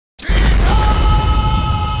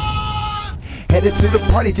Headed to the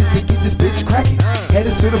party just to get this bitch crackin'.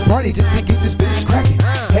 Headed to the party just to get this bitch crackin'.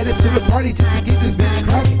 Headed to the party just to get this bitch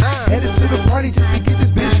crackin'. Headed to the party just to get this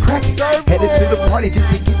bitch crackin'. Headed to the party just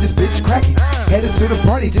to get this bitch crackin'. Headed to the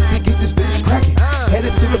party just to get this bitch crackin'.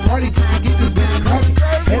 Headed to the party just to get this bitch crackin'.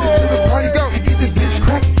 Headed to the party just to get this bitch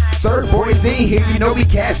crackin'. Surfboyz in here, you know we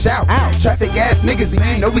cash out. Traffic ass niggas,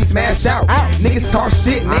 man, you know we smash out. Niggas talk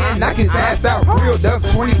shit, man, knock his ass out. Grilled up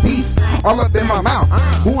 20 piece, all up in my mouth.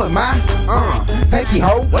 Who am I? Tanky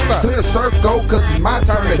ho. Clear surf go, cause it's my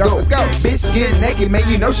turn to go. Let's go. Bitch get naked, man,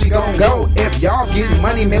 you know she gon' go. If y'all getting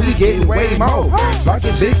money, man, we getting way more. Lock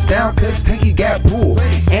your bitch down, cause Tanky got pool.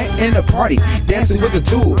 And in the party, dancing with the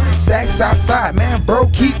tool. Sacks outside, man, bro,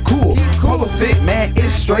 keep cool. Color fit, man,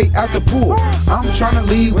 it's straight out the pool. I'm tryna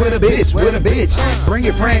leave with a bitch, Bring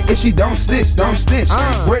your friend if she don't snitch,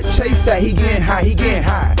 Where Chase at? He getting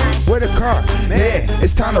high, Where the car? Man,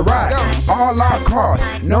 it's time to ride. All our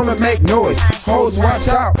cars, known to make noise. Hoes watch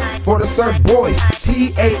out for the Surfboyz.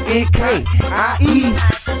 Tankie.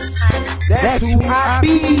 That's who I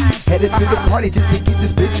be. Headed to the party just to get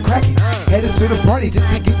this bitch crackin'. Headed to the party just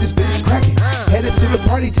to get this bitch crackin'. Headed to the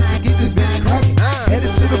party just to get this bitch crackin'.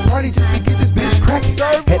 Headed to the party just to get this bitch crackin'.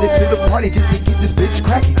 Headed to the party just to get this bitch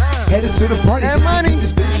crackin'. Headed to the party just to get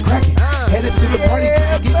this bitch crackin'. Headed to the party just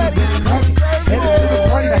to get this bitch crackin'. Headed to the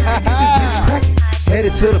party just to get this bitch crackin'.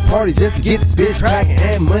 Headed to the party just to get this bitch crackin'.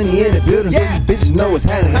 And money in the building, so you bitches know what's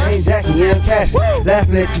happening. I ain't jacking, yeah, I'm cashing.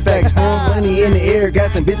 Laughing at you facts, throwing money in the air,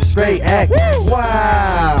 got them bitches straight acting.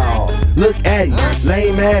 Wow, look at him,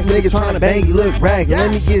 lame ass nigga trying to bang you, look ragged.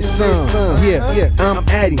 Let me get some, yeah, I'm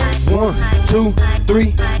at him. 1, 2,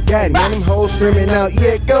 3, got him. And them hoes screaming out,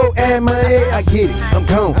 yeah, go add money. I get it, I'm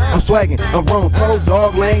gone, I'm swaggin', I'm wrong. Told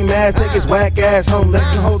dog, lame ass niggas, whack ass home. Let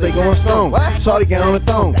the hoes, they going strong. Shorty get on the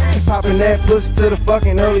thong, she popping that pussy to the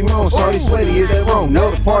fucking early morning. Shorty sweaty, is that wrong?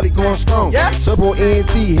 No, the party going strong. Surfboyz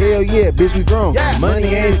NT, hell yeah, bitch, we grown.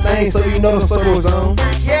 Money ain't a thing, so you know the Surfboyz on.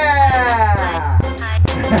 Yeah!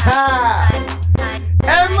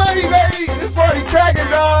 And money, baby! This party crackin',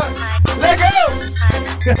 dog! Let go!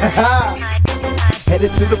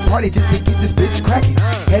 Headed to the party just to get this bitch crackin'.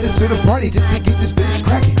 Headed to the party just to get this bitch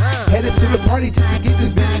crackin'. Headed to the party just to get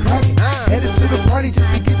this bitch crackin'. Headed to the party just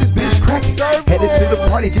to get this bitch crackin'. Headed to the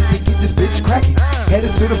party just to get this bitch crackin'.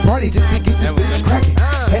 Headed to the party just to get this bitch crackin'.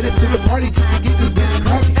 Headed to the party just to get this bitch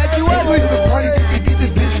crackin'. Headed to the party just to get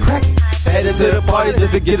this bitch crackin'. Headed to the party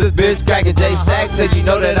just to get this bitch crackin'. J Sack said you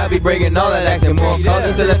know that I be bringing all that action. More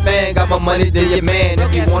calls to the fan, got my money to your man.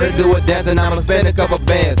 If you wanna do a dance, then I'ma spend a couple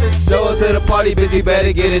bands. Show up to the party, bitch, you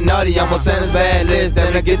better get it naughty. I'ma send a bad list,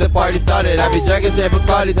 then I get the party started. I be drinking straight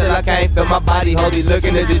Bacardi till I can't feel my body. Holy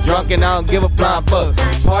looking at you drunk and I don't give a flying fuck.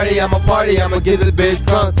 Party, I'ma get this bitch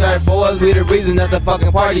crunk. Surfboyz, we the reason that the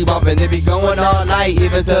fucking party bumpin'. It be going all night,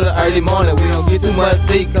 even till the early morning. We don't get too much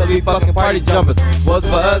sleep, cause we fucking party jumpers. What's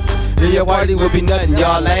for us? Then your party will be nothing.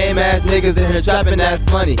 Y'all lame ass niggas in here trapping, that's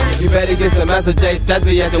funny. You better get some messages, that's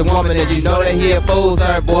me at your woman. And you know that he a fool,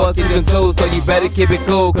 Surfboyz keep them tools. So you better keep it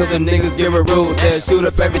cool, cause them niggas give a rule. They'll shoot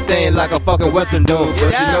up everything like a fucking western dude.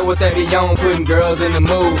 But you know what they be on, putting girls in the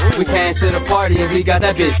mood. We came to the party and we got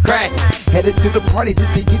that bitch crackin'. Headed to the party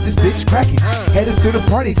just to get this bitch crackin'. Headed to the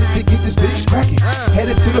party just to get this bitch crackin'.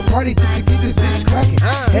 Headed to the party just to get this bitch crackin'.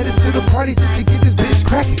 Headed to the party just to get this bitch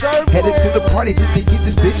crackin'. Headed to the party just to get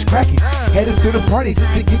this bitch crackin'. Headed to the party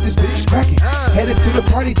just to get this bitch crackin'. Headed to the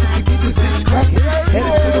party just to get this bitch crackin'.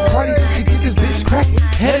 Headed to the party just to get this bitch crackin'.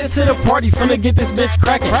 Headed to the party, finna get this bitch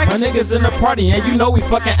crackin'. My niggas in the party and you know we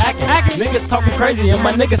fucking actin'. Niggas talking crazy and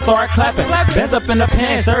my niggas start clapping. Bands up in the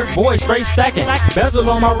pants, Surfboyz straight stacking. Bezel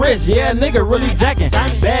on my wrist, yeah, nigga really jacking.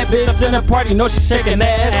 Bad bitch in the party, know she shaking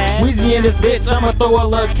ass. Weezy in this bitch, I'ma throw a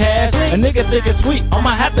little cash. A nigga think it's sweet, I'ma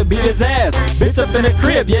have to beat his ass. Bitch up in the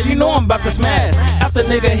crib, yeah, you know I'm about to smash. After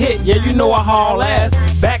nigga hit, yeah, you know I haul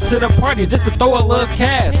ass. Back to the party just to throw a little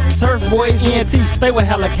cash. Surfboyz ENT, stay with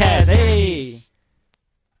hella cash, hey.